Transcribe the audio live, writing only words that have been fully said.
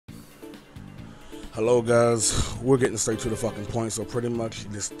Hello guys, we're getting straight to the fucking point. So pretty much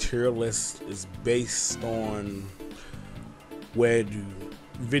this tier list is based on where do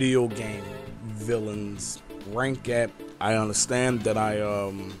video game villains rank at. I understand that I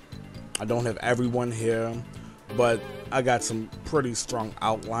don't have everyone here, but I got some pretty strong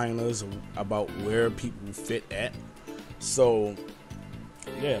outliners about where people fit at. So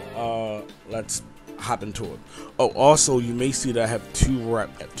yeah, let's hop into it. Oh, also you may see that I have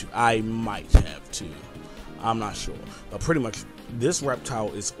I might have two. I'm not sure, but pretty much this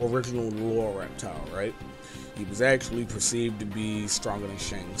reptile is original lore reptile, right? He was actually perceived to be stronger than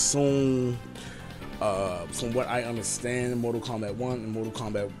Shang Tsung. From what I understand, Mortal Kombat 1 and Mortal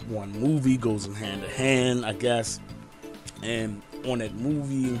Kombat 1 movie goes in hand to hand, I guess. And on that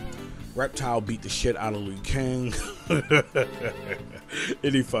movie, Reptile beat the shit out of Liu Kang.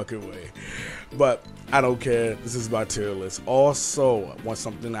 Any fucking way. But I don't care. This is my tier list. Also,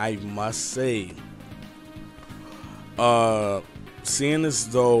 something I must say. Seeing as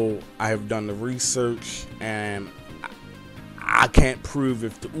though I have done the research and I can't prove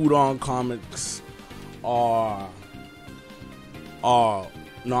if the Udon comics are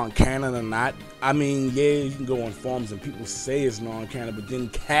non-canon or not. I mean, yeah, you can go on forums and people say it's non-canon, but then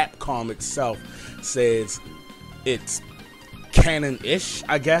Capcom itself says it's canon-ish,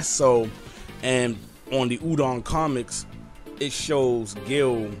 I guess. So, and on the Udon comics, it shows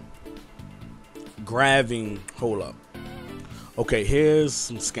Gil grabbing. Hold up. Okay, here's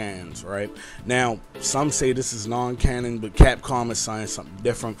some scans, right? Now, some say this is non-canon, but Capcom is saying something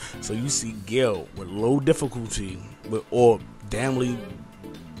different. So you see Gil with low difficulty, or damnly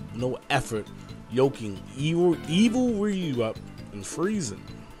no effort, yoking evil Ryu up and freezing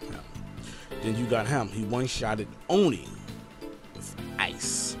him. Then you got him. He one-shotted Oni with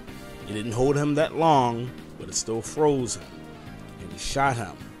ice. It didn't hold him that long, but it still froze him. And he shot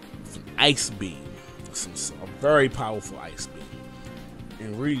him with an ice beam, a very powerful ice beam.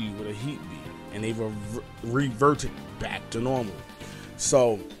 And Ryu with a heat beam, and they reverted back to normal.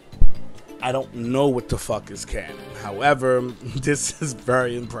 So I don't know what the fuck is canon. However, this is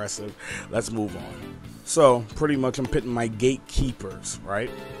very impressive. Let's move on. So pretty much I'm pitting my gatekeepers, right?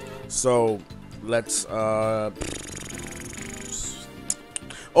 So let's oh,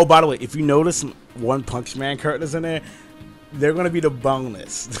 by the way, if you notice One Punch Man characters in there, they're gonna be the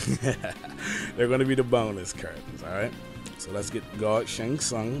bonus. They're gonna be the bonus characters, alright? So let's get God Shang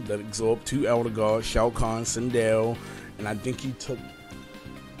Tsung that absorbed 2 Elder Gods, Shao Kahn, Sindel, and I think he took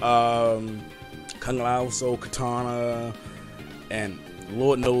Kung Lao So, Katana, and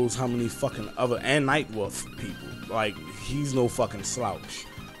Lord knows how many fucking other, and Nightwolf people. Like, he's no fucking slouch.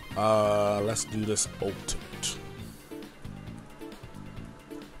 Let's do this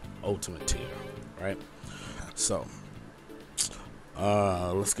ultimate tier, right? So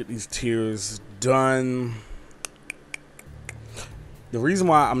let's get these tiers done. The reason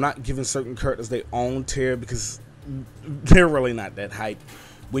why I'm not giving certain characters their own tier, because they're really not that hype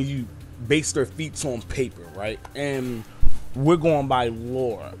when you base their feats on paper, right? And we're going by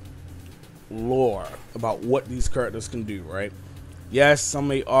lore about what these characters can do, right? Yes, some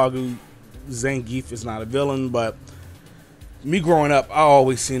may argue Zangief is not a villain, but me growing up, I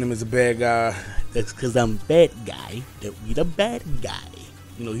always seen him as a bad guy. That's because I'm a bad guy. That we the bad guy.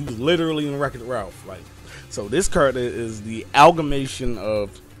 You know, he was literally in Wreck-It Ralph. Like, so this character is the amalgamation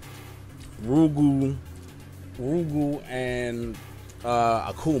of Rugu and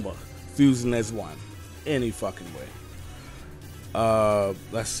Akuma fusing as one. Any fucking way.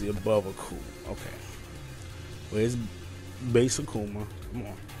 Let's see, above Akuma. Okay. Where's base Akuma? Come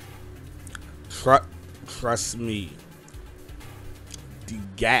on. Trust me. The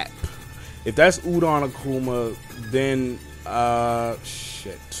gap. If that's Udon Akuma, then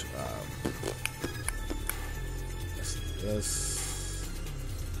shit. Let's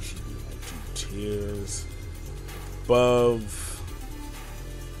do 2 tiers above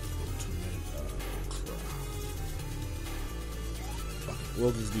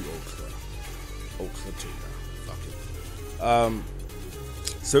we'll just do Ultra tier. Fuck it.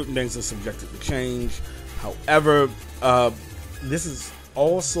 Certain things are subjected to change. However, this is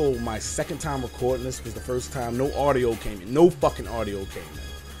also my second time recording this, because the first time no audio came in. No fucking audio came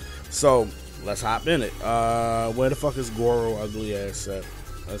in. So let's hop in it. Where the fuck is Goro ugly ass at?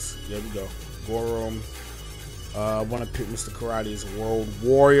 There we go. Goro. I want to pick Mr. Karate as a world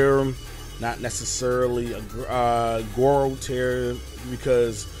warrior, not necessarily a Goro tier,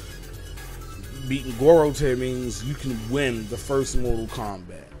 because beating Goro tier means you can win the first Mortal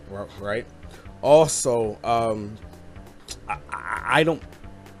Kombat, right? Also, I don't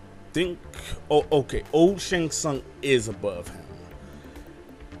think. Oh, okay. Old Shang Tsung is above him.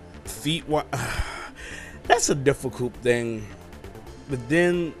 feet. That's a difficult thing. But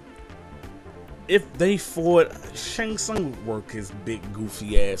then, if they fought, Shang Tsung would work his big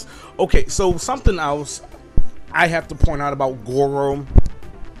goofy ass. Okay, so something else I have to point out about Goro.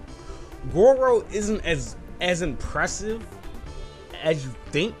 Goro isn't as impressive as you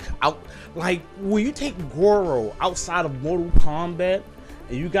think. Like when you take Goro outside of Mortal Kombat,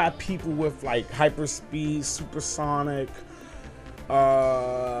 and you got people with like hyper speed, supersonic,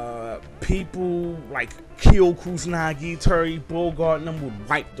 people like Kyo Kusanagi, Terry Bogard, and them would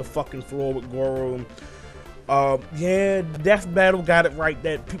wipe the fucking floor with Goro. Yeah, Death Battle got it right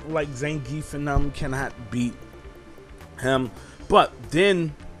that people like Zangief and them cannot beat him. But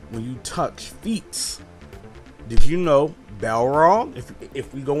then when you touch feats, did you know Balrog?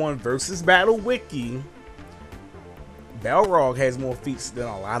 If we go on Versus Battle Wiki, Balrog has more feats than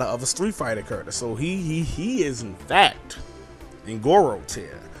a lot of other Street Fighter characters. So he is in fact in Goro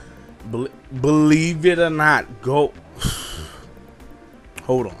tier. Believe it or not, go.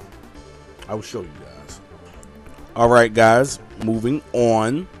 Hold on, I will show you guys. All right, guys, moving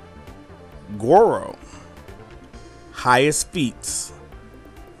on. Goro, highest feats.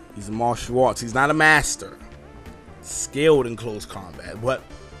 He's a martial arts. He's not a master. Skilled in close combat, but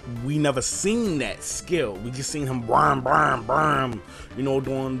we never seen that skill. We just seen him burn, you know,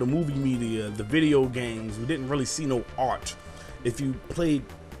 during the movie media, the video games. We didn't really see no art. If you played,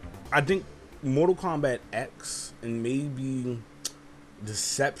 I think Mortal Kombat X and maybe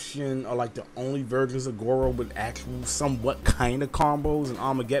Deception are like the only versions of Goro with actual somewhat kind of combos and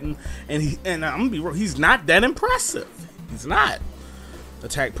Armageddon, and I'm gonna be real, he's not that impressive. He's not.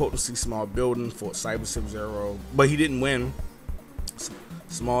 Attack potency, small building, fought Cyber Sub-Zero, but he didn't win.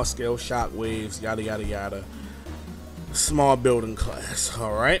 Small scale shock waves, yada yada yada. Small building class.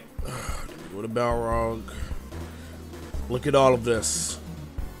 All right, go to Balrog. Look at all of this.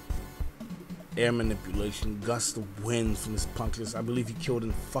 Air manipulation, gust of wind from his punches. I believe he killed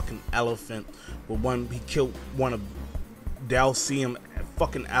a fucking elephant with one. He killed one of Dalcium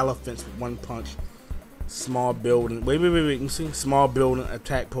fucking elephants with one punch. Small building. Wait. You see? Small building,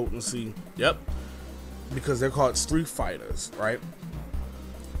 attack potency. Yep. Because they're called Street Fighters, right?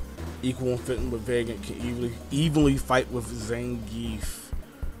 Equal and fitting with Vega, can evenly fight with Zangief.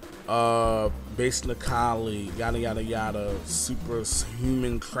 Base Nakali, yada yada yada.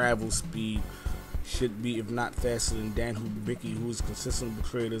 Superhuman travel speed. Should be, if not faster than Dan Hibiki, who is consistently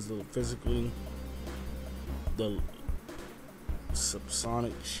portrayed as the physically the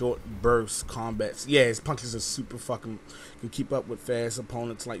subsonic short burst combats. Yeah, his punches are super fucking, can keep up with fast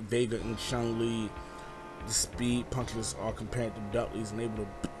opponents like Vega and Chun-Li. The speed punches are compared to Dudley's and able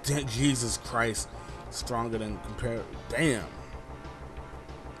to, Jesus Christ, stronger than compared. Damn,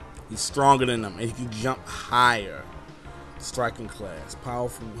 he's stronger than them, and he can jump higher. Striking class,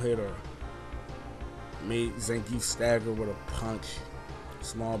 powerful hitter. Made Zangief stagger with a punch.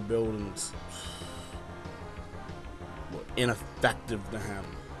 Small buildings were ineffective to him.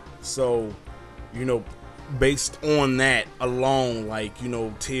 So, you know, based on that alone, like, you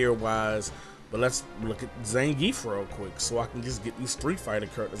know, tier wise. But let's look at Zangief real quick so I can just get these Street Fighter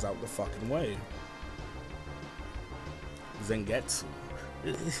characters out the fucking way. Zangetsu.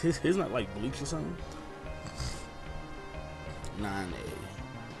 Isn't that like Bleach or something? 9A.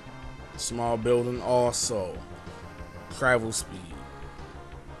 Small building also. Travel speed.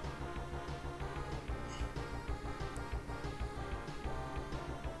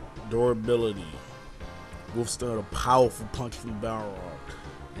 Durability. Withstood a powerful punch from Balrog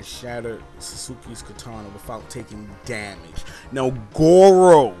and shattered Sasuke's katana without taking damage. Now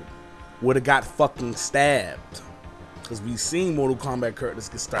Goro would have got fucking stabbed, because we've seen Mortal Kombat characters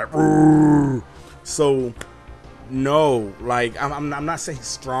get stabbed. So no, like I'm not saying he's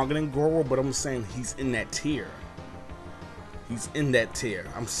stronger than Goro, but I'm saying he's in that tier. He's in that tier.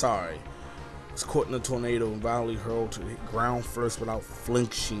 I'm sorry. He's caught in a tornado and violently hurled to the ground first without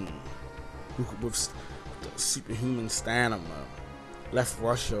flinching. With superhuman stamina. Left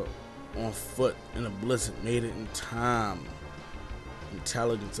Russia on foot in a blizzard. Made it in time.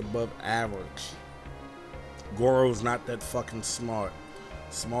 Intelligence above average. Goro's not that fucking smart.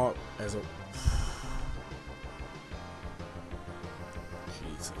 Smart as a...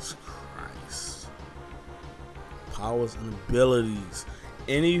 Jesus Christ. Powers and abilities.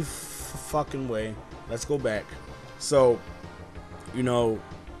 Any fucking way. Let's go back. So, you know,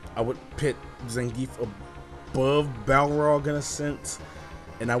 I would pit Zangief above Balrog in a sense,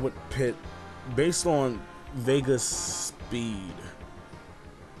 and I would pit, based on Vega's speed.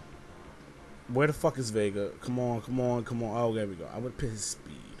 Where the fuck is Vega? Come on. Oh, there we go. I would pit his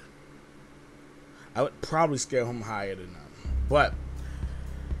speed. I would probably scale him higher than that. But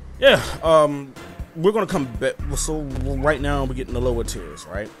yeah, we're gonna come back. So right now we're getting the lower tiers,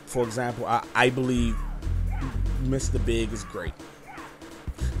 right? For example, I believe Mr. Big is great.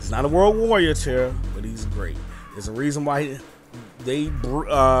 He's not a World Warrior tier, but he's great. There's a reason why they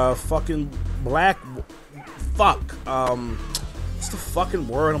fucking black. Fuck. What's the fucking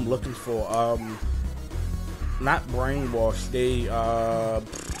word I'm looking for? Not brainwashed. They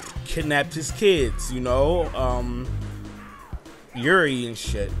kidnapped his kids. You know, Yuri and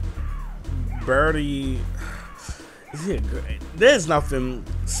shit. Birdie. There's nothing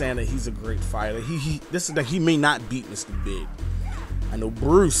saying that he's a great fighter. He may not beat Mr. Big. I know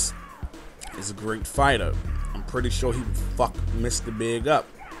Bruce is a great fighter. I'm pretty sure he would fuck Mr. Big up.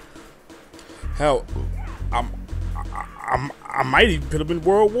 Hell, I might even put him in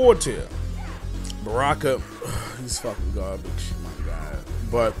World War tier. Baraka, he's fucking garbage, my god.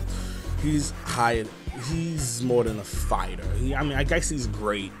 But he's higher. He's more than a fighter. I mean, I guess he's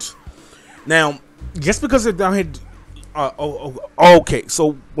great. Now, just because they're down here. Okay,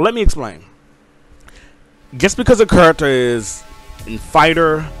 so let me explain. Just because a character is in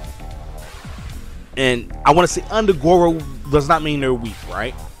fighter, and I want to say under Goro, does not mean they're weak,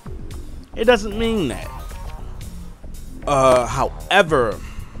 right? It doesn't mean that. However,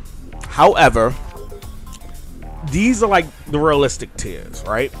 these are like the realistic tiers,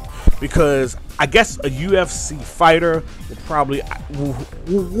 right? Because I guess a UFC fighter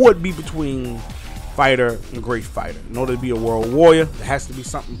would be between fighter and great fighter. In order to be a World Warrior, there has to be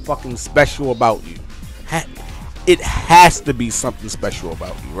something fucking special about you. It has to be something special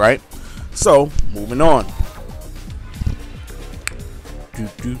about you, right? So, moving on.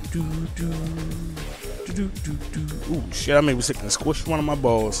 Ooh, shit, I may be sick and squish one of my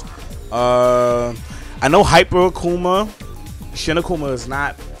balls. I know Hyper Akuma. Shin Akuma is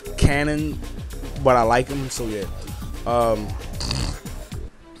not canon, but I like him, so yeah.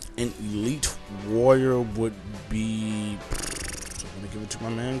 An Elite Warrior would be, I'm gonna give it to my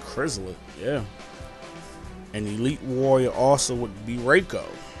man Chrysler. Yeah. An Elite Warrior also would be Reiko.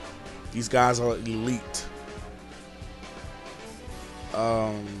 These guys are elite.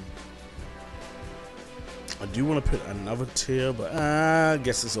 I do want to put another tier, but I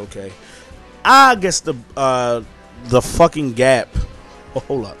guess it's okay. I guess the fucking gap. Oh,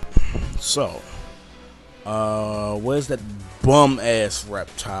 hold up. So, where's that bum ass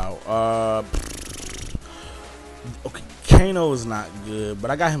reptile? Okay, Kano is not good, but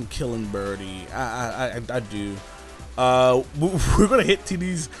I got him killing Birdie. I do. We're gonna hit to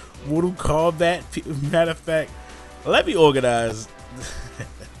these Mortal Kombat. Matter of fact, let me organize.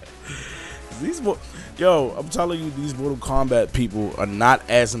 Yo, I'm telling you, these Mortal Kombat people are not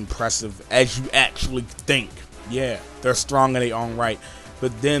as impressive as you actually think. Yeah, they're strong in their own right.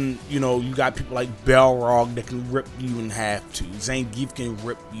 But then, you know, you got people like Balrog that can rip you in half too. Zangief can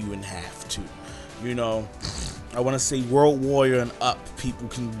rip you in half too. You know, I want to say World Warrior and up people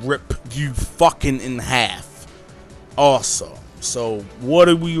can rip you fucking in half also. So what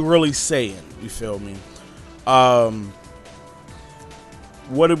are we really saying? You feel me?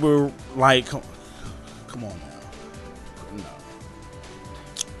 What are we like? Come on now.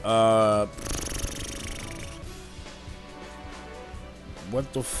 No.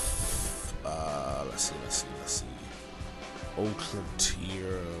 What the let's see. Ultra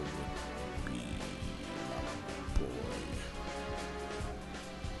tier would be my boy.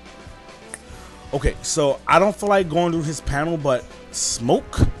 Okay, so I don't feel like going through his panel, but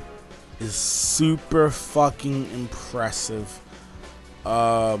Smoke is super fucking impressive.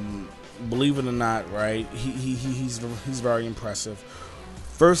 Believe it or not, right? He's very impressive.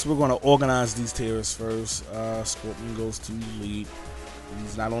 First, we're gonna organize these tiers first. Scorpion goes to Elite.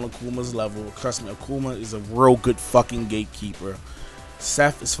 He's not on Akuma's level. Trust me, Akuma is a real good fucking gatekeeper.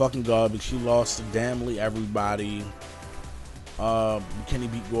 Seth is fucking garbage. He lost to damnly everybody. Can he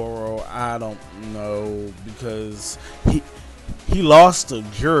beat Goro? I don't know, because he lost to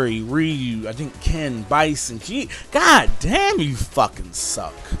Jury, Ryu, I think Ken, Bison. God damn, you fucking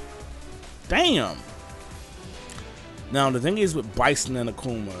suck. Damn. Now the thing is with Bison and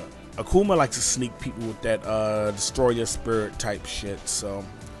Akuma likes to sneak people with that destroy your spirit type shit. So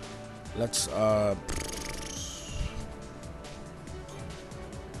let's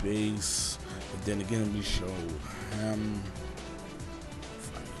base. But then again, we showed him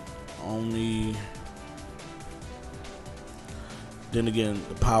only. Then again,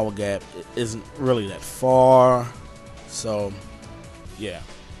 the power gap isn't really that far. So yeah.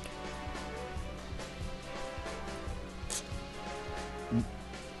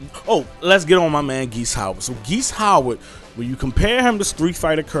 Oh, let's get on my man Geese Howard. So Geese Howard, when you compare him to Street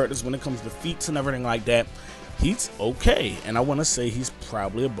Fighter characters when it comes to feats and everything like that, he's okay, and I want to say he's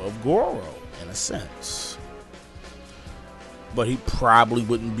probably above Goro in a sense, but he probably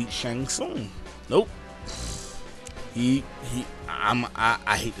wouldn't beat Shang Tsung. Nope. I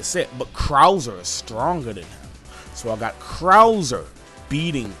hate to say it, but Krauser is stronger than him. So I got Krauser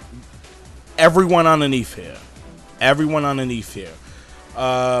beating everyone underneath here.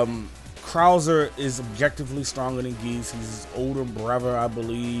 Krauser is objectively stronger than Geese. He's his older brother, I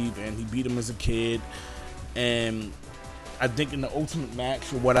believe, and he beat him as a kid. And I think in the Ultimate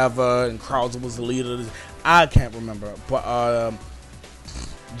match or whatever, and Krauser was the leader. I can't remember, but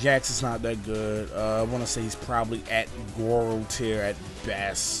Jax is not that good. I want to say he's probably at Goro tier at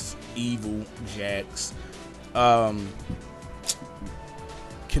best. Evil Jax.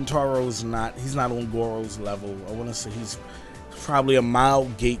 Kentaro's not. He's not on Goro's level. I want to say he's probably a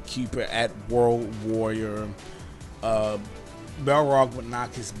mild gatekeeper at World Warrior. Balrog would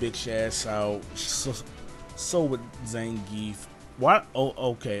knock his bitch ass out. So would Zangief. What? Oh,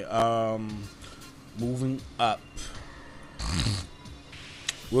 okay. Moving up.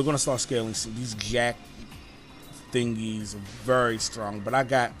 We're gonna start scaling. So these Jack thingies are very strong, but I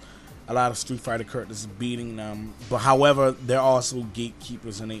got a lot of Street Fighter characters beating them. But however, they're also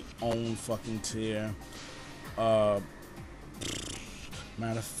gatekeepers in their own fucking tier. Matter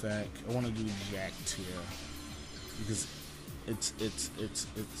of fact, I want to do Jack tier because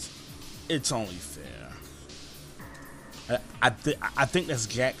it's only fair. I think that's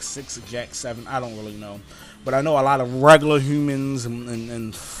Jack 6 or Jack 7. I don't really know, but I know a lot of regular humans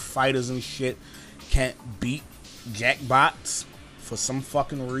and fighters and shit can't beat Jack bots for some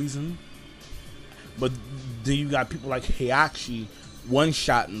fucking reason. But then you got people like Heihachi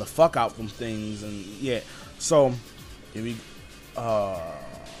one-shotting the fuck out from things, and yeah. So here we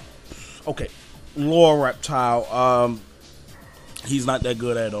okay, Lore Reptile. He's not that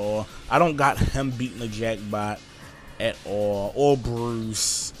good at all. I don't got him beating a Jackbot at all, or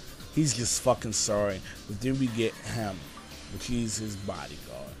Bruce. He's just fucking sorry. But then we get him, which he's his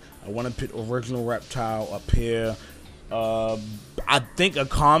bodyguard. I want to put original Reptile up here. I think a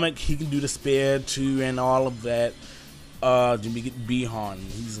comic he can do the spear too and all of that. Then we get Bihan.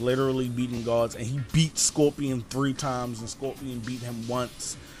 He's literally beating gods, and he beat Scorpion 3 times, and Scorpion beat him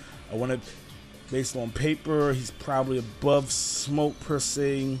once. I want to, based on paper, he's probably above Smoke per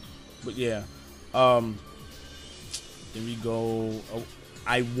se, but yeah. Then we go. Oh,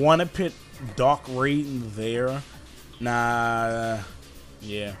 I want to put Dark Raiden there. Nah,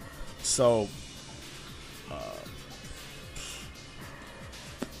 yeah. So,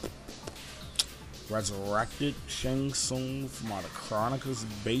 resurrected Shang Tsung from out of Chronicles'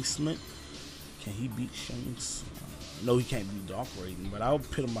 basement. Can he beat Shang Tsung? No, he can't beat Dark Raiden, but I'll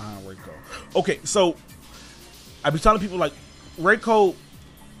put him behind Reiko. Okay, so I be telling people like Reiko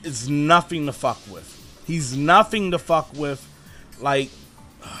is nothing to fuck with. He's nothing to fuck with. Like,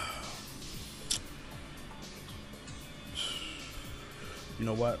 you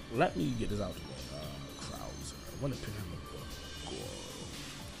know what? Let me get this out the way. Krauser. I want to put him above Goro.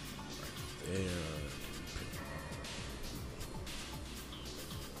 Right there.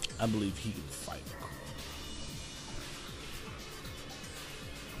 I believe he can fight a Goro.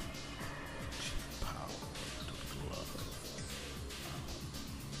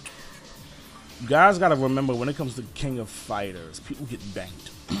 You guys gotta remember, when it comes to King of Fighters, people get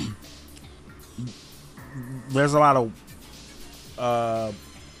banked. There's a lot of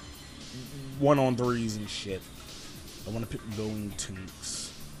 1-on-3s and shit. I want to pick Going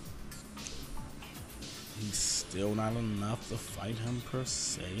Tinks. He's still not enough to fight him per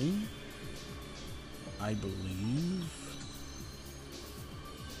se, I believe.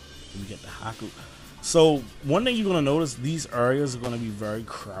 We get the Haku. So one thing you're gonna notice, these areas are gonna be very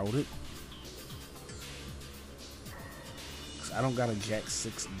crowded. I don't got a Jack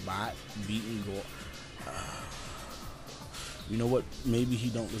 6 bot beating Gore. You know what? Maybe he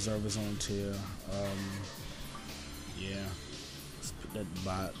don't deserve his own tier. Yeah. Let's put that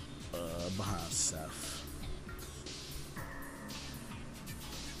bot behind Seth.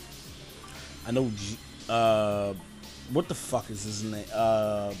 I know. What the fuck is his name?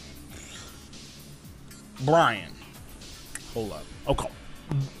 Brian. Hold up. Okay.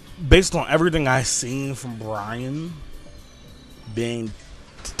 Based on everything I've seen from Brian, being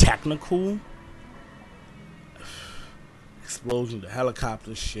technical, explosion, the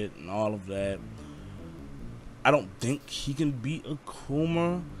helicopter shit, and all of that, I don't think he can beat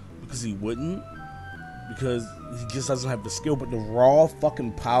Akuma, because he wouldn't, because he just doesn't have the skill. But the raw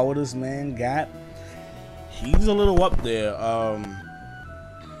fucking power this man got, he's a little up there. I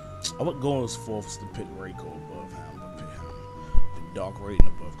would go as fourth to pit Reiko above him, but pit him, Dark Raiden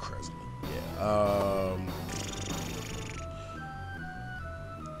above Kresley. Yeah.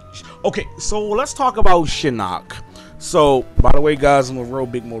 Okay, so let's talk about Shinnok. So, by the way, guys, I'm a real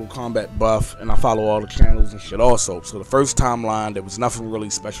big Mortal Kombat buff, and I follow all the channels and shit also. So, the first timeline, there was nothing really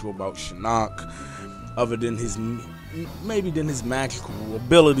special about Shinnok, other than his, maybe than his magical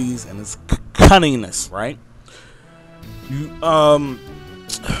abilities and his cunningness, right?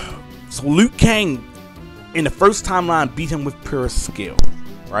 So Liu Kang, in the first timeline, beat him with pure skill,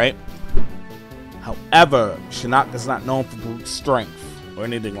 right? However, Shinnok is not known for brute strength or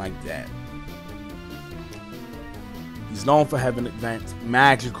anything like that. He's known for having advanced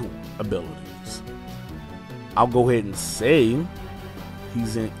magical abilities. I'll go ahead and say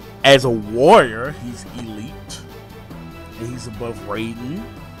as a warrior, he's elite. And he's above Raiden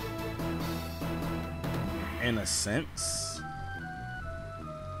in a sense.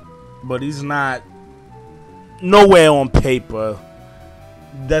 But he's not nowhere on paper.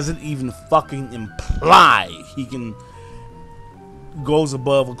 Doesn't even fucking imply he goes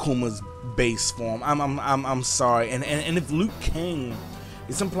above Akuma's base form. I'm sorry. And if Liu Kang,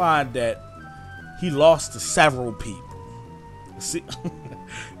 it's implied that he lost to several people. See,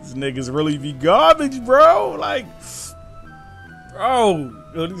 these niggas really be garbage, bro. Like, bro,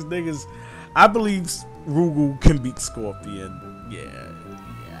 these niggas. I believe Rugal can beat Scorpion.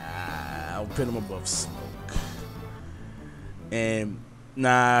 Yeah, I'll put him above Smoke. And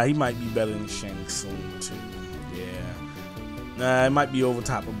nah, he might be better than Shang Tsung too. Yeah. Nah, it might be over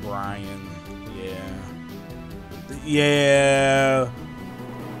top of Brian. Yeah.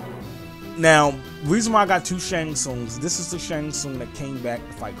 Now, reason why I got two Shang Tsungs, this is the Shang Tsung that came back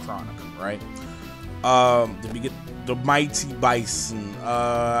to fight Kronika, right? Did we get the Mighty Bison?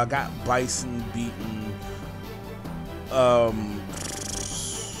 I got Bison beaten. I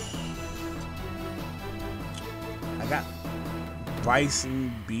got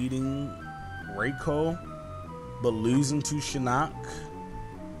Bison beating Reiko, but losing to Shinnok.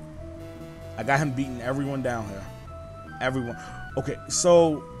 I got him beating everyone down here. Everyone. Okay,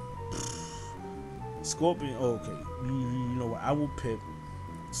 so Scorpion. Okay, you know what? I will pick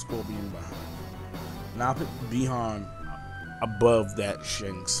Scorpion behind. Now I'll pick Bihan above that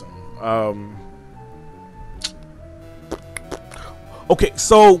Shang Tsung. Okay,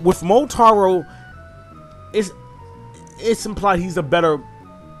 so with Motaro, it's implied he's a better.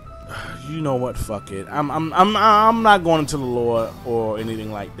 You know what? Fuck it. I'm not going into the lore or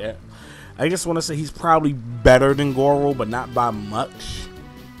anything like that. I just want to say he's probably better than Goro, but not by much.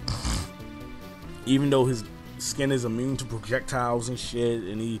 Even though his skin is immune to projectiles and shit,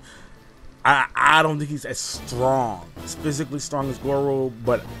 and I don't think he's as strong, as physically strong as Goro,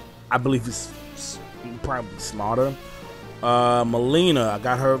 but I believe he's probably smarter. Melina, I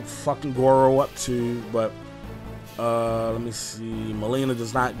got her fucking Goro up too, but let me see. Melina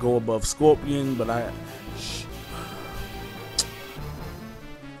does not go above Scorpion, but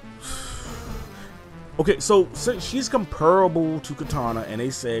okay, so she's comparable to Katana, and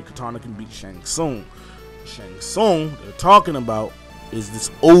they said Katana can beat Shang Tsung. Shang Tsung they're talking about is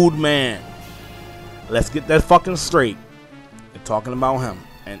this old man. Let's get that fucking straight. They're talking about him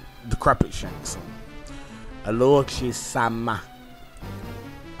and decrepit Shang Tsung. Orochi-sama.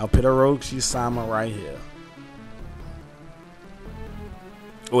 I'll put Orochi-sama right here.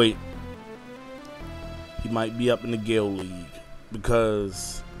 Wait. He might be up in the Gale League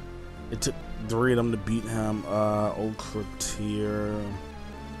because it took 3 of them to beat him. Ultra tier.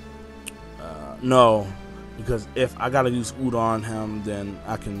 No, because if I gotta use Uda on him, then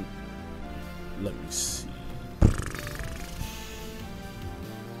I can. Let me see.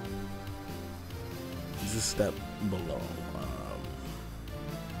 He's a step below.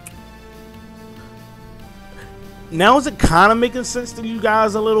 Now is it kind of making sense to you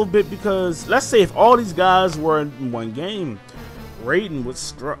guys a little bit? Because let's say if all these guys were in one game, Raiden would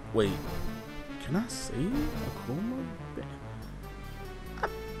struck. Wait. Can I say Akuma? I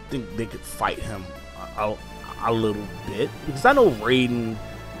think they could fight him a little bit because I know Raiden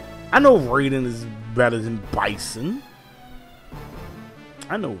is better than Bison.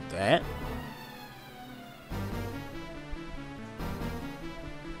 I know that.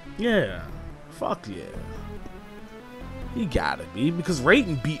 Yeah. Fuck yeah. He gotta be because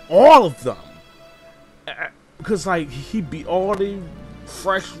Raiden beat all of them. Because like he beat all the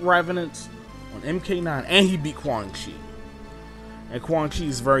fresh Revenants on MK9, and he beat Quan Chi. And Quan Chi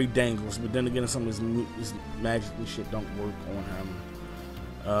is very dangerous, but then again, some of his magic and shit don't work on him.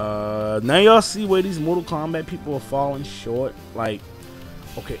 Now y'all see where these Mortal Kombat people are falling short. Like,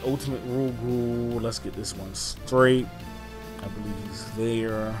 okay, Ultimate Rugal, let's get this one straight. I believe he's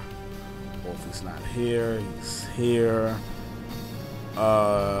there. Or if he's not here, he's here.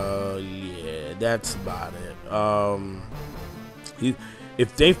 Yeah, that's about it.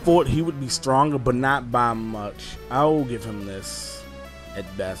 If they thought he would be stronger, but not by much, I will give him this at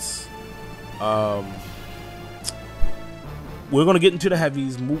best. We're gonna get into the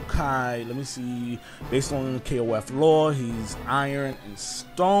heavies. Mukai, let me see. Based on the KOF lore, he's iron and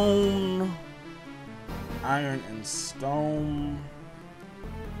stone. Iron and stone.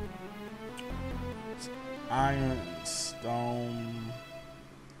 Iron and stone.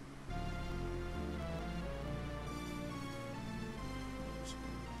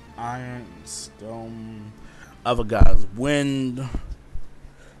 Iron and stone. Other guys, wind.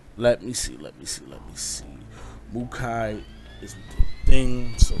 Let me see. Mukai is the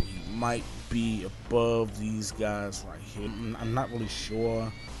thing, so he might be above these guys right here. I'm not really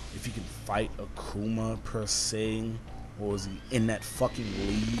sure if he can fight Akuma per se, or is he in that fucking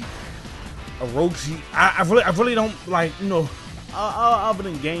league? Orochi, I really don't like, you know, other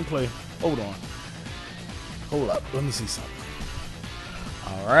than gameplay. Hold up, let me see something.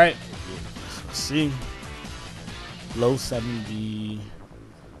 All right, let's see. Low 7B,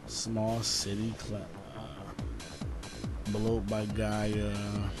 small city, below by Gaia.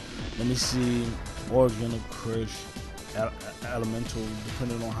 Let me see. Origin of Krish, elemental,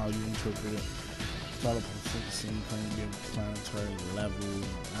 depending on how you interpret it. Develop focusing, playing to give planetary level.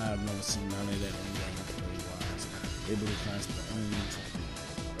 I have never seen none of that in gameplay wise. Able to transfer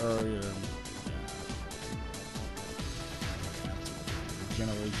area.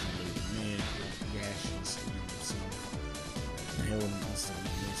 Generation of mid, gaseous, and hell and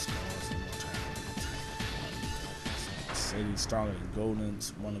instantly new stars and mortality. City stronger than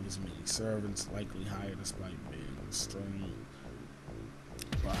Golden's, one of his many servants, likely higher despite being extreme.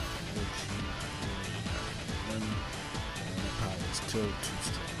 By which and the power is still too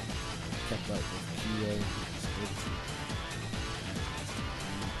strong. Kept up with Kyo,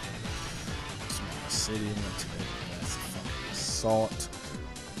 small city, went to that's a fucking assault.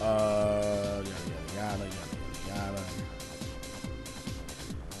 Yada.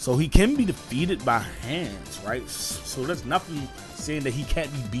 So he can be defeated by hands, right? So there's nothing saying that he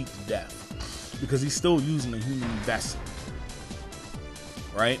can't be beat to death because he's still using a human vessel,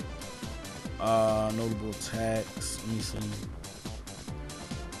 right? Notable attacks. Let me see.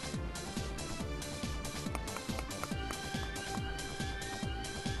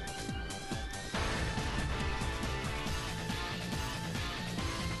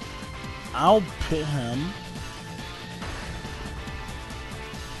 I'll pit him.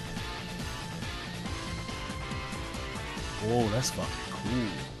 Whoa, that's fucking cool.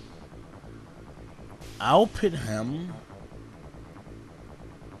 I'll pit him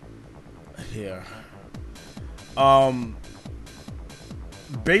here.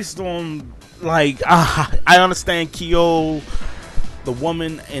 Based on like I understand Kyo, the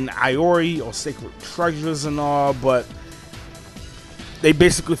woman, and Iori are sacred treasures and all, but they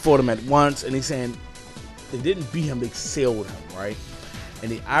basically fought him at once, and he's saying they didn't beat him, they sailed him, right?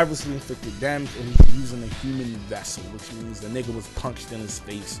 And they obviously inflicted damage, and he's using a human vessel, which means the nigga was punched in his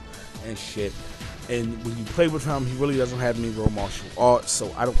face and shit. And when you play with him, he really doesn't have any real martial arts,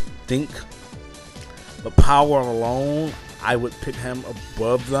 so I don't think the power alone, I would pit him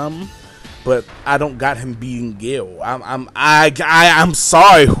above them. But I don't got him beating Gil. I'm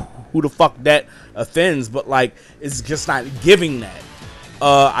sorry who the fuck that offends, but like it's just not giving that.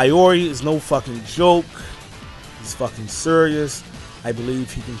 Iori is no fucking joke. He's fucking serious. I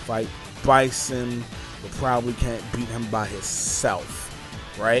believe he can fight Bison, but probably can't beat him by himself,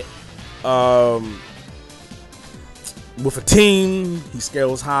 right? With a team, he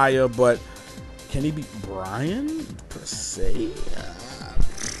scales higher, but can he beat Brian per se?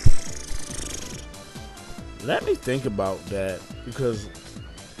 Let me think about that, because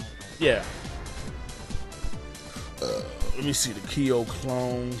yeah. Let me see, the Kyo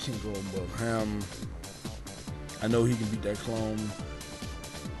clone can go above him. I know he can beat that clone.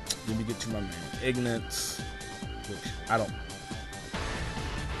 Let me get to my man Ignatz, which I don't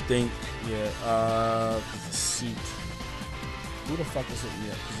think, cause the suit. Who the fuck is it?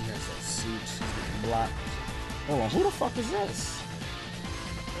 Yeah, cause he has that suit. He's getting blocked. Hold on, who the fuck is this?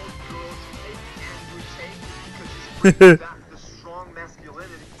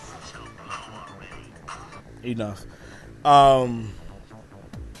 Enough.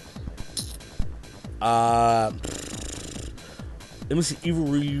 Let me see, Evil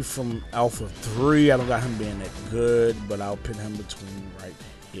Ryu from Alpha 3. I don't got him being that good, but I'll put him between right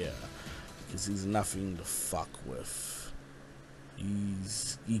here because he's nothing to fuck with.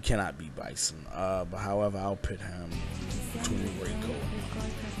 He cannot be Bison. But however, I'll put him between Reiko.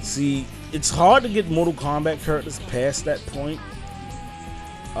 See, it's hard to get Mortal Kombat characters past that point.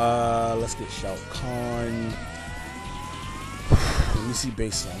 Let's get Shao Kahn. Let me see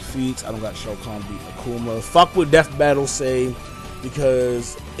based on feats. I don't got Shao Kahn beating Akuma. Fuck what Death Battle say,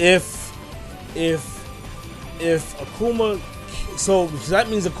 because if Akuma, so that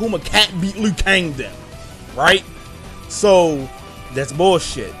means Akuma can't beat Liu Kang then, right? So that's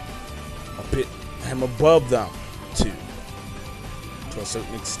bullshit. I'll put him above them too, to a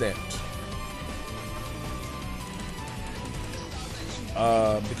certain extent.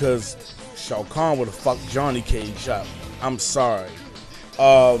 Because Shao Kahn would have fucked Johnny Cage up. I'm sorry.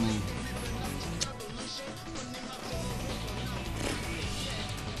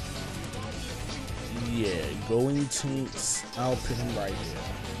 Yeah, going to, I'll put him right here.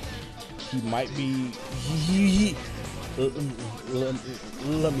 He might be,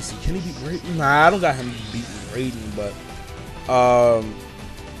 let me see, can he beat Raiden? Nah, I don't got him beating Raiden, but,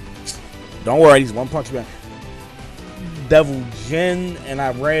 don't worry, he's one punch man. Devil Jin, and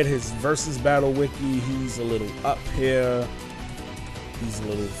I read his versus battle wiki. He's a little up here. He's a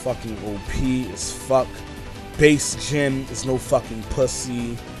little fucking OP as fuck. Base Jin is no fucking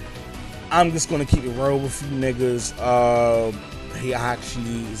pussy. I'm just gonna keep it real with you niggas. He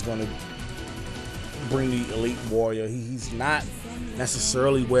actually is gonna bring the Elite Warrior. He's not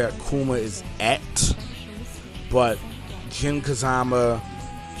necessarily where Akuma is at, but Jin Kazama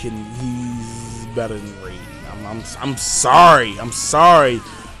he's better than Raiden. I'm sorry.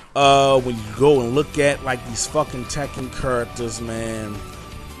 When you go and look at like these fucking Tekken characters, man,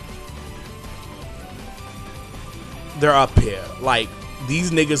 they're up here. Like,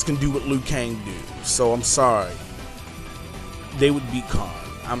 these niggas can do what Liu Kang do. So I'm sorry. They would beat Khan.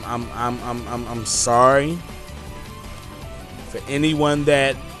 I'm sorry for anyone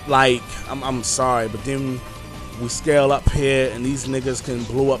that like. I'm sorry, but then we scale up here and these niggas can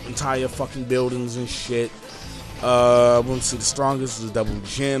blow up entire fucking buildings and shit. We'll see the strongest is Devil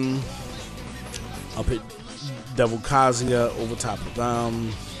Jin. I'll put Devil Kazuya over top of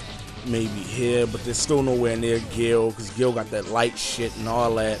them. Maybe here, but they're still nowhere near Gil, because Gil got that light shit and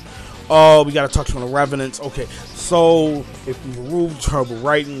all that. Oh, we gotta touch on the Revenants. Okay, so if we remove Turbo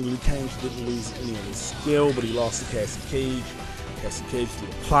Raiden, Liu Kang didn't lose any of his skill, but he lost to Cassie Cage. Cassie Cage through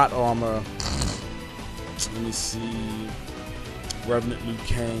the plot armor. Let me see. Revenant Liu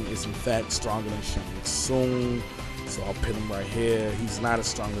Kang is in fact stronger than Shang Tsung, so I'll put him right here. He's not as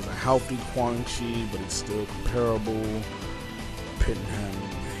strong as a healthy Quan Chi, but it's still comparable. Putting him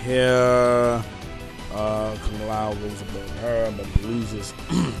here. Kung Lao goes above her, but he loses.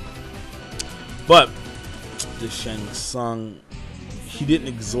 But this Shang Tsung, he didn't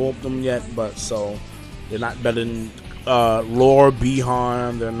absorb them yet, but so they're not better than Lord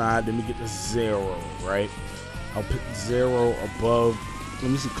Bihan. They're not. Then we get to Zero, right? I'll put Zero above.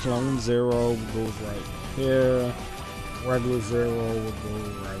 Let me see. Clone Zero goes right here. Regular Zero will go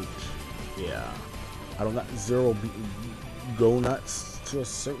right. Yeah. I don't got Zero beating Go Nuts to a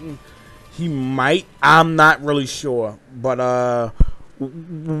certain. He might. I'm not really sure. But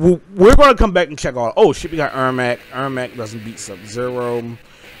we're gonna come back and check all. Oh shit, we got Ermac. Ermac doesn't beat Sub-Zero,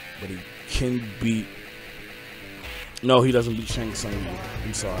 but he can beat. No, he doesn't beat Shang Tsung.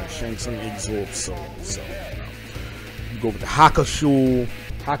 I'm sorry. Shang Tsung absorbs Soul. So you go with the Hakushu.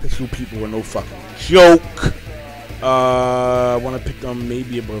 Hakushu people are no fucking joke. I want to pick them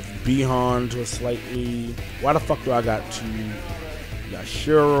maybe above Bihan to a slightly. Why the fuck do I got two? You got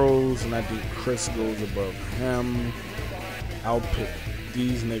Shiro's, and I think Chris goes above him. I'll pick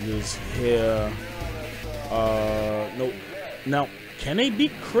these niggas here. Nope. Now, can they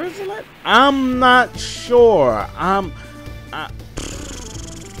beat Chris in that? I'm not sure.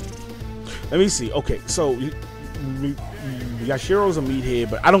 Let me see. Okay, so we got Shiro's and Meathead,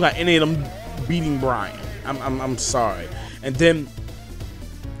 but I don't got any of them beating Brian. I'm sorry. And then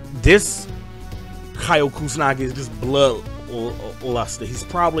this Kyle Kusanagi is just bloodluster. He's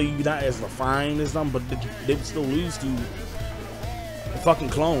probably not as refined as them, but they would still lose to the fucking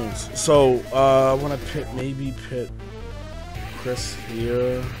clones. So I want to maybe pit Chris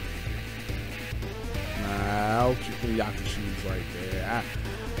here. Nah, I'll keep the Yakushu's right there.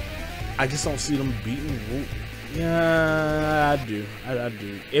 I just don't see them beating Root. Yeah, I do. I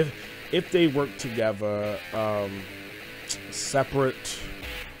do. If they work together, separate.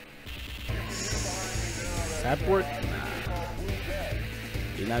 Nah.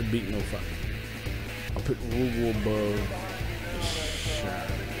 They're not beating no fucking. I'll put Rugal above.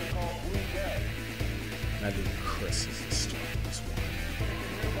 I think Chris is the strongest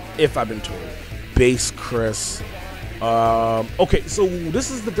one. If I've been told. Base Chris. Okay, so this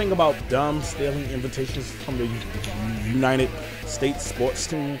is the thing about dumb stealing invitations from the United States sports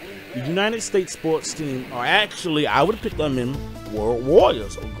team. The United States sports team are actually, I would pick them in World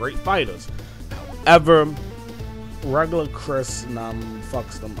Warriors or great fighters. However, regular Chris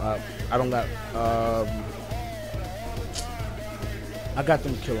fucks them up. I don't got I got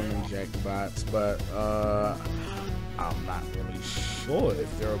them killing them Jackbots, but I'm not really sure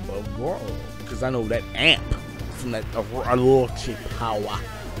if they're above Goro, because I know that Amp from that a little cheap power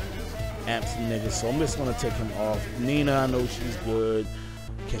Amp's nigga, so I'm just gonna take him off. Nina, I know she's good.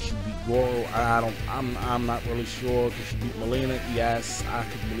 Can she beat Goro? I'm not really sure. Can she beat Melina? Yes, I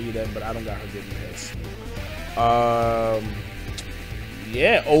could believe that, but I don't got her getting past.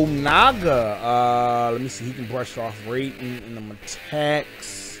 Yeah, Onaga. Let me see. He can brush off rating and them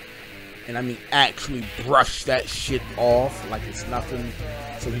attacks, and I mean actually brush that shit off like it's nothing.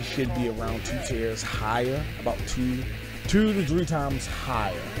 So he should be around 2 tiers higher, about 2 to 3 times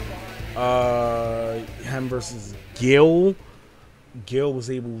higher. Him versus Gil. Gil was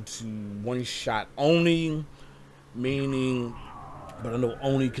able to one-shot Oni, meaning, but I know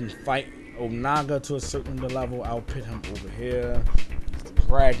Oni can fight Onaga to a certain level. I'll put him over here.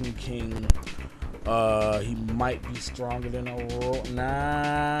 Dragon King. He might be stronger than Aurora.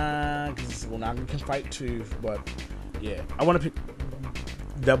 Nah, because Onaga can fight too. But yeah, I want to pick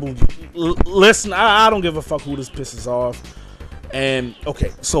double. Listen, I don't give a fuck who this pisses off. And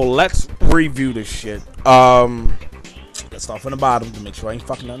okay, so let's review this shit. Let's start from the bottom to make sure I ain't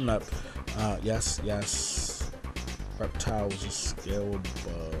fucking nothing up. Yes. Reptile is a scale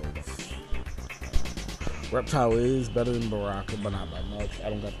above. Reptile is better than Baraka, but not by much. I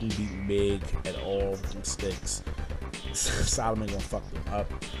don't got them beaten big at all with them sticks. Solomon gonna fuck them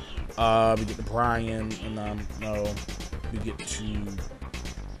up. We get to Brian, and no, we get to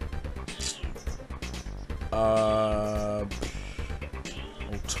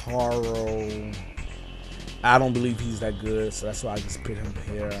Otaro. I don't believe he's that good, so that's why I just put him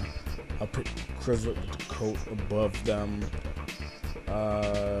here. I'll put Crizzlet with the coat above them.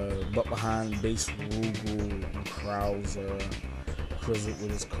 But behind base Rugal and Krauser. Crizzlet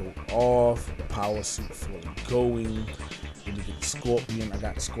with his coat off. The power suit fully going. Then you get Scorpion. I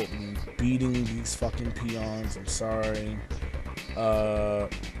got Scorpion beating these fucking peons. I'm sorry.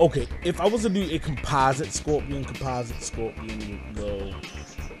 Okay, if I was to do a composite Scorpion would go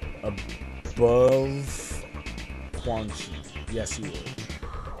above Quan Chi. Yes, he would.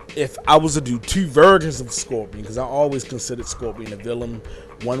 If I was to do 2 versions of Scorpion, because I always considered Scorpion a villain,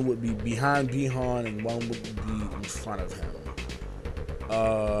 one would be behind Bihan and one would be in front of him.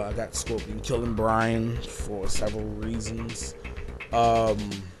 I got Scorpion killing Brian for several reasons.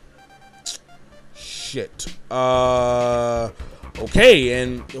 Shit. Okay,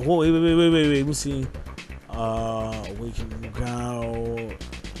 and wait. Let me see. Awakening Gao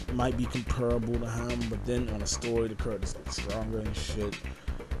might be comparable to him, but then on a story, the character's stronger and shit.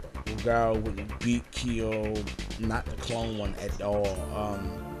 Gao wouldn't beat Kyo, not the clone one at all,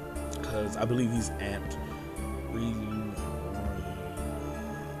 because I believe he's amped. Roy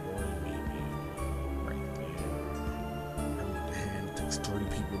maybe right there. And with the hand, it takes 30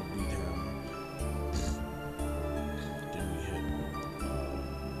 people to beat him. Then we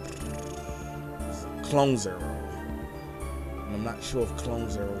hit Clone Zero. And I'm not sure if Clone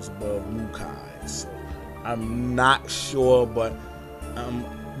Zero is above Mukai, so I'm not sure, but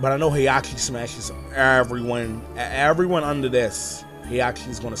I know Heihachi smashes everyone under this. Heihachi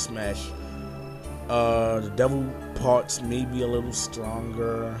is gonna smash. The devil parts may be a little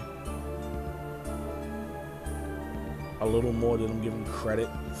stronger, a little more than I'm giving credit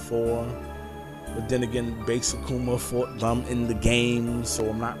for. But then again, Base Akuma fought them in the game, so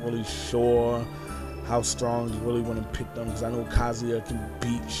I'm not really sure how strong you really want to pick them. Because I know Kazuya can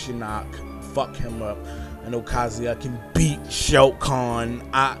beat Shinnok, fuck him up. I know Kazuya can beat Shao Kahn.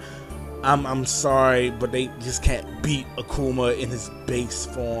 I'm sorry, but they just can't beat Akuma in his base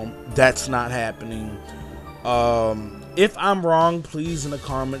form. That's not happening. If I'm wrong, please in the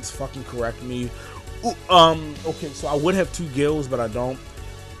comments fucking correct me. Okay, so I would have 2 Gils, but I don't.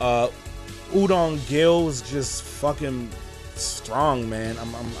 Udon Gil is just fucking strong, man.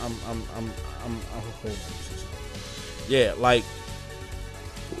 Yeah, like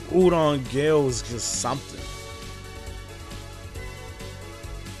Udon Gil is just something.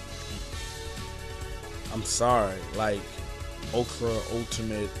 I'm sorry, like Ultra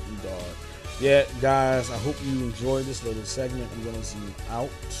Ultimate Dog. Yeah, guys, I hope you enjoyed this little segment. I'm gonna zoom out.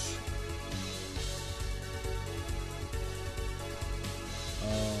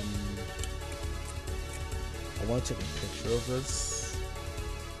 I want to take a picture of this.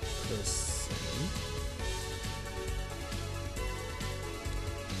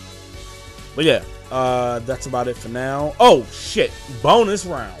 But yeah, that's about it for now. Oh shit! Bonus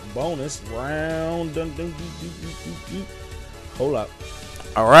round. Hold up.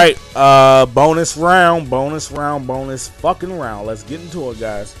 All right, bonus round, bonus fucking round. Let's get into it,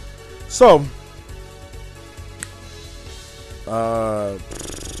 guys. So,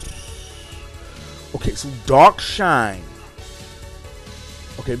 okay, so Dark Shine.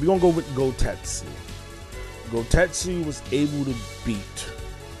 Okay, we're gonna go with Gotetsu. Gotetsu was able to beat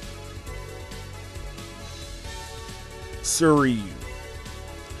Suryu.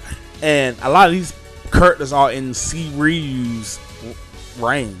 And a lot of these characters are in Ryu's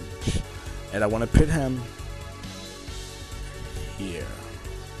range. And I want to pit him here.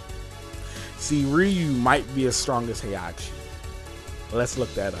 Ryu might be as strong as Heihachi. Let's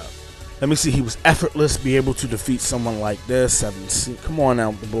look that up. Let me see. He was effortless, be able to defeat someone like this. 7C. Come on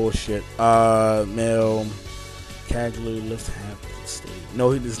now, the bullshit. Male, casually lift half the stadium.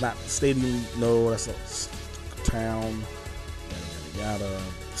 No, he does not. Stadium. No, that's a town. Yada.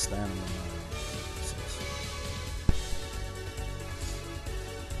 Stamina.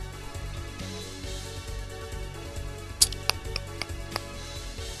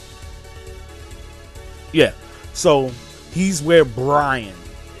 Yeah. So he's where Brian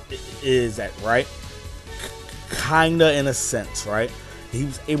is at, right? Kinda in a sense, right? He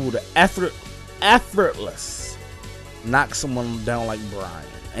was able to effortless knock someone down like Brian.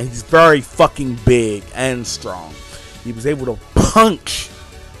 And he's very fucking big and strong. He was able to punch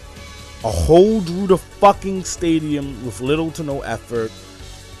a hole through the fucking stadium with little to no effort.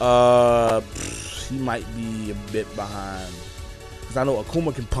 He might be a bit behind. Because I know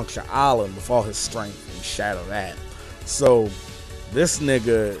Akuma can puncture Island with all his strength and shatter that. So, this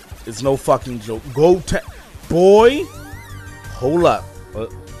nigga is no fucking joke. Boy, hold up.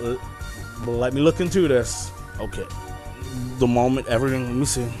 Let me look into this. Okay. The moment, everything, let me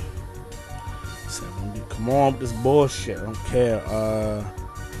see. Come on with this bullshit. I don't care.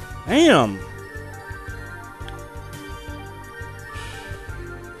 Damn.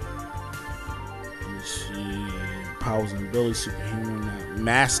 Let me see. Powers and abilities, superhuman,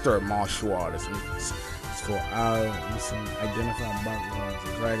 master martial artist. It's for identify backgrounds.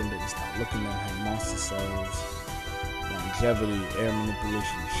 The dragon that stop looking at him. Monster cells, longevity, air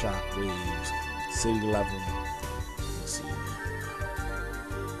manipulation, shock waves, city level. Let's see.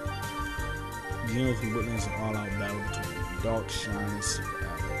 Gino can witness an all-out battle between Dark Shine and Super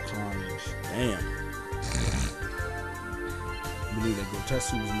Carnage. Damn. I believe that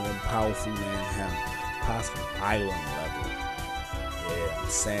Gotetsu was more powerful than him. Possible island level. Yeah, I'm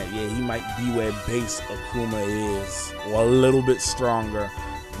saying, yeah, he might be where base Akuma is, or a little bit stronger.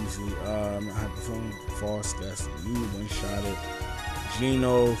 Let me see, hyperphone, force, that's you one-shot it.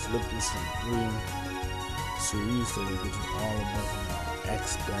 Gino, flipped this from 3. So we used to look at all above him.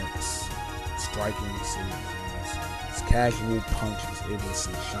 X-Banks, striking the city. His casual punch was able to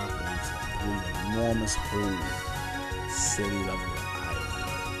send shockwaves and blew an enormous hole. City level of island.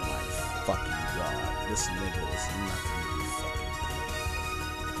 My fucking god. This nigga is nothing to be fucking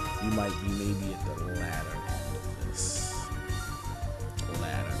playing. You might be maybe at the latter end of this.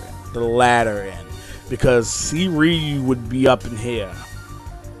 The latter end. Because Ryu would be up in here.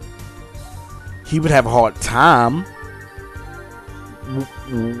 He would have a hard time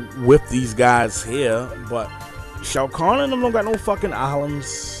with these guys here. But Shao Kahn and them don't got no fucking islands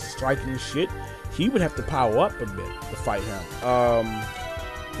striking shit. He would have to power up a bit to fight him.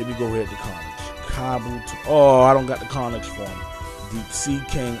 Let me go ahead to Carnage. Oh, I don't got the Carnage for him. Deep Sea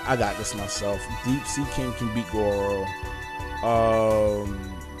King, I got this myself. Deep Sea King can beat Goro.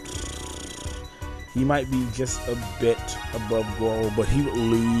 He might be just a bit above Goro, but he would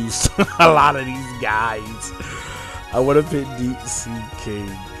lose a lot of these guys. I would have hit Deep Sea King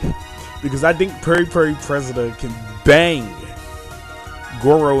because I think Peri President can bang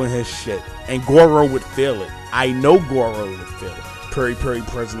Goro and his shit, and Goro would feel it. I know Goro would feel it. Peri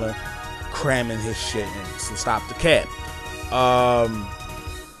President cramming his shit in, so stop the cap.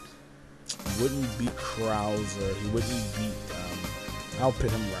 Wouldn't beat Krauser. He wouldn't beat. I'll put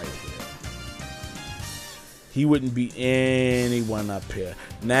him right here. He wouldn't beat anyone up here.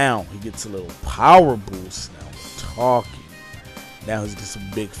 Now he gets a little power boost. Now we're talking. Now he gets a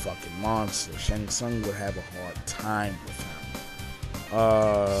big fucking monster. Shang Tsung would have a hard time with him.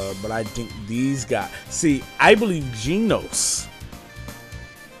 But I think these guys. See, I believe Genos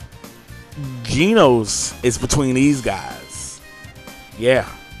is between these guys. Yeah.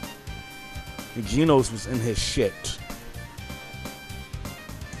 Genos was in his shit.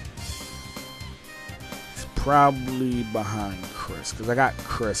 He's probably behind Chris. Because I got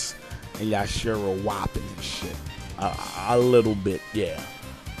Chris and Yashiro whopping his shit. A little bit, yeah.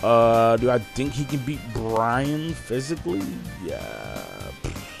 Do I think he can beat Brian physically? Yeah.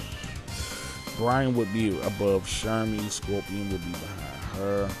 Brian would be above Shermie. Scorpion would be behind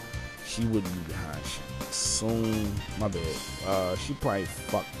her. She would be behind soon. My bad. She probably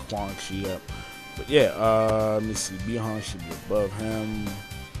fucked Quan Chi up. But yeah, let me see. Bi-Han should be above him.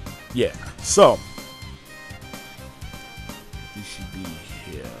 Yeah. So he should be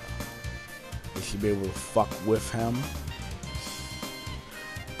here. They should be able to fuck with him.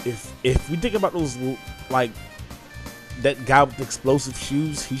 If we think about those, like that guy with the explosive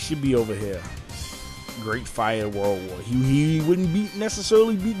shoes, he should be over here. Great Fire World War. He wouldn't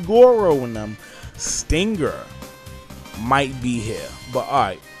necessarily beat Goro in them. Stinger might be here. But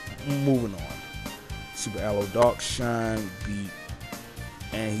alright, moving on. Super Aloe Darkshine beat,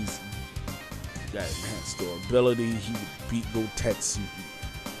 and he's got enhanced durability. He would beat Gotetsu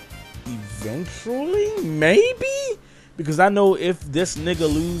eventually, maybe? Because I know if this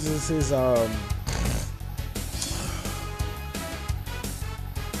nigga loses his I'll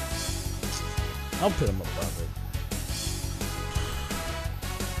put him above it.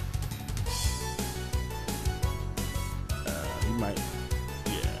 He might,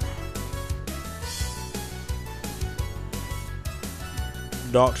 yeah.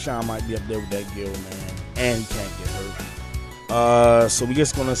 Darkshine might be up there with that guild, man, and he can't get hurt. So we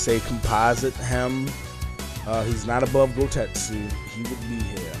just gonna say composite him. He's not above Gotetsu. He would be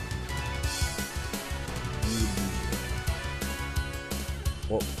here. He would be here.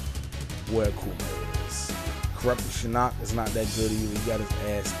 Well, where Kuma is. Corrupted Shinnok is not that good either. He got his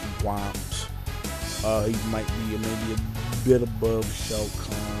ass whomped. He might be maybe a bit above Shao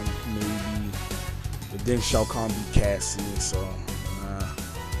Kahn, maybe. But then Shao Kahn beat Cassian, so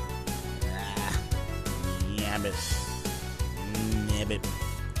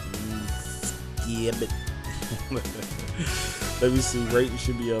Yabbit. Let me see. Rating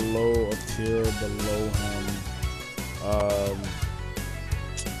should be a tier below him.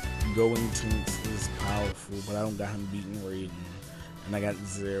 Going Tinks is powerful, but I don't got him beating Raiden, and I got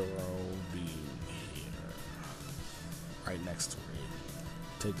Zero being here, right next to Raiden.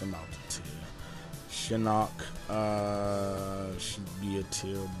 Take them out to tier. Shinnok should be a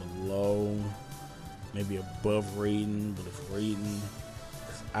tier below, maybe above Raiden, but if Raiden,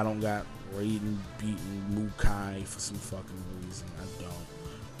 I don't got Raiden beating Mukai for some fucking reason. I don't.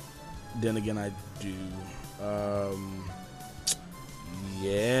 Then again, I do.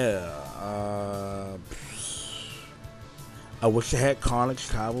 Yeah. I wish I had Carnage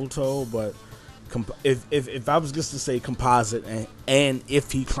Kabuto, but if I was just to say composite and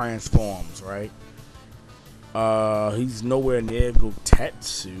if he transforms, right? He's nowhere near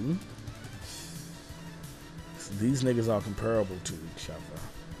Gotetsu. So these niggas are comparable to each other.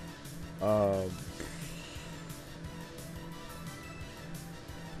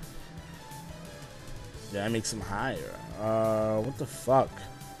 Yeah, that makes him higher. What the fuck?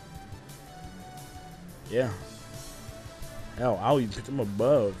 Yeah. Hell, I'll even put him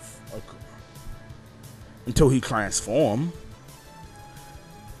above. Okay. Until he transform.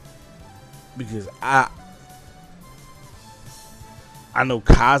 Because I know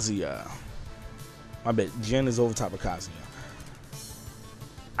Kazuya. I bet Jin is over top of Kazuya.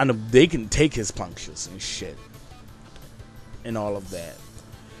 I know they can take his punctures and shit. And all of that.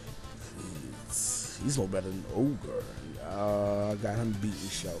 He's no better than Ogre. I got him beating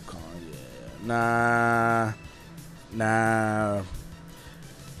Shao Kahn. Yeah. Nah.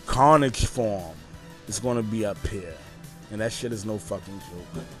 Carnage form is gonna be up here. And that shit is no fucking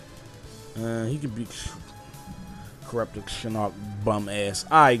joke. He can beat Corrupted Shinnok bum ass.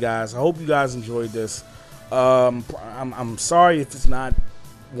 Alright guys, I hope you guys enjoyed this. I'm sorry if it's not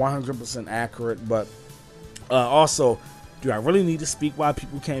 100% accurate, but also, do I really need to speak why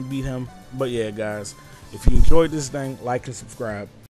people can't beat him? But yeah, guys, if you enjoyed this thing, like and subscribe.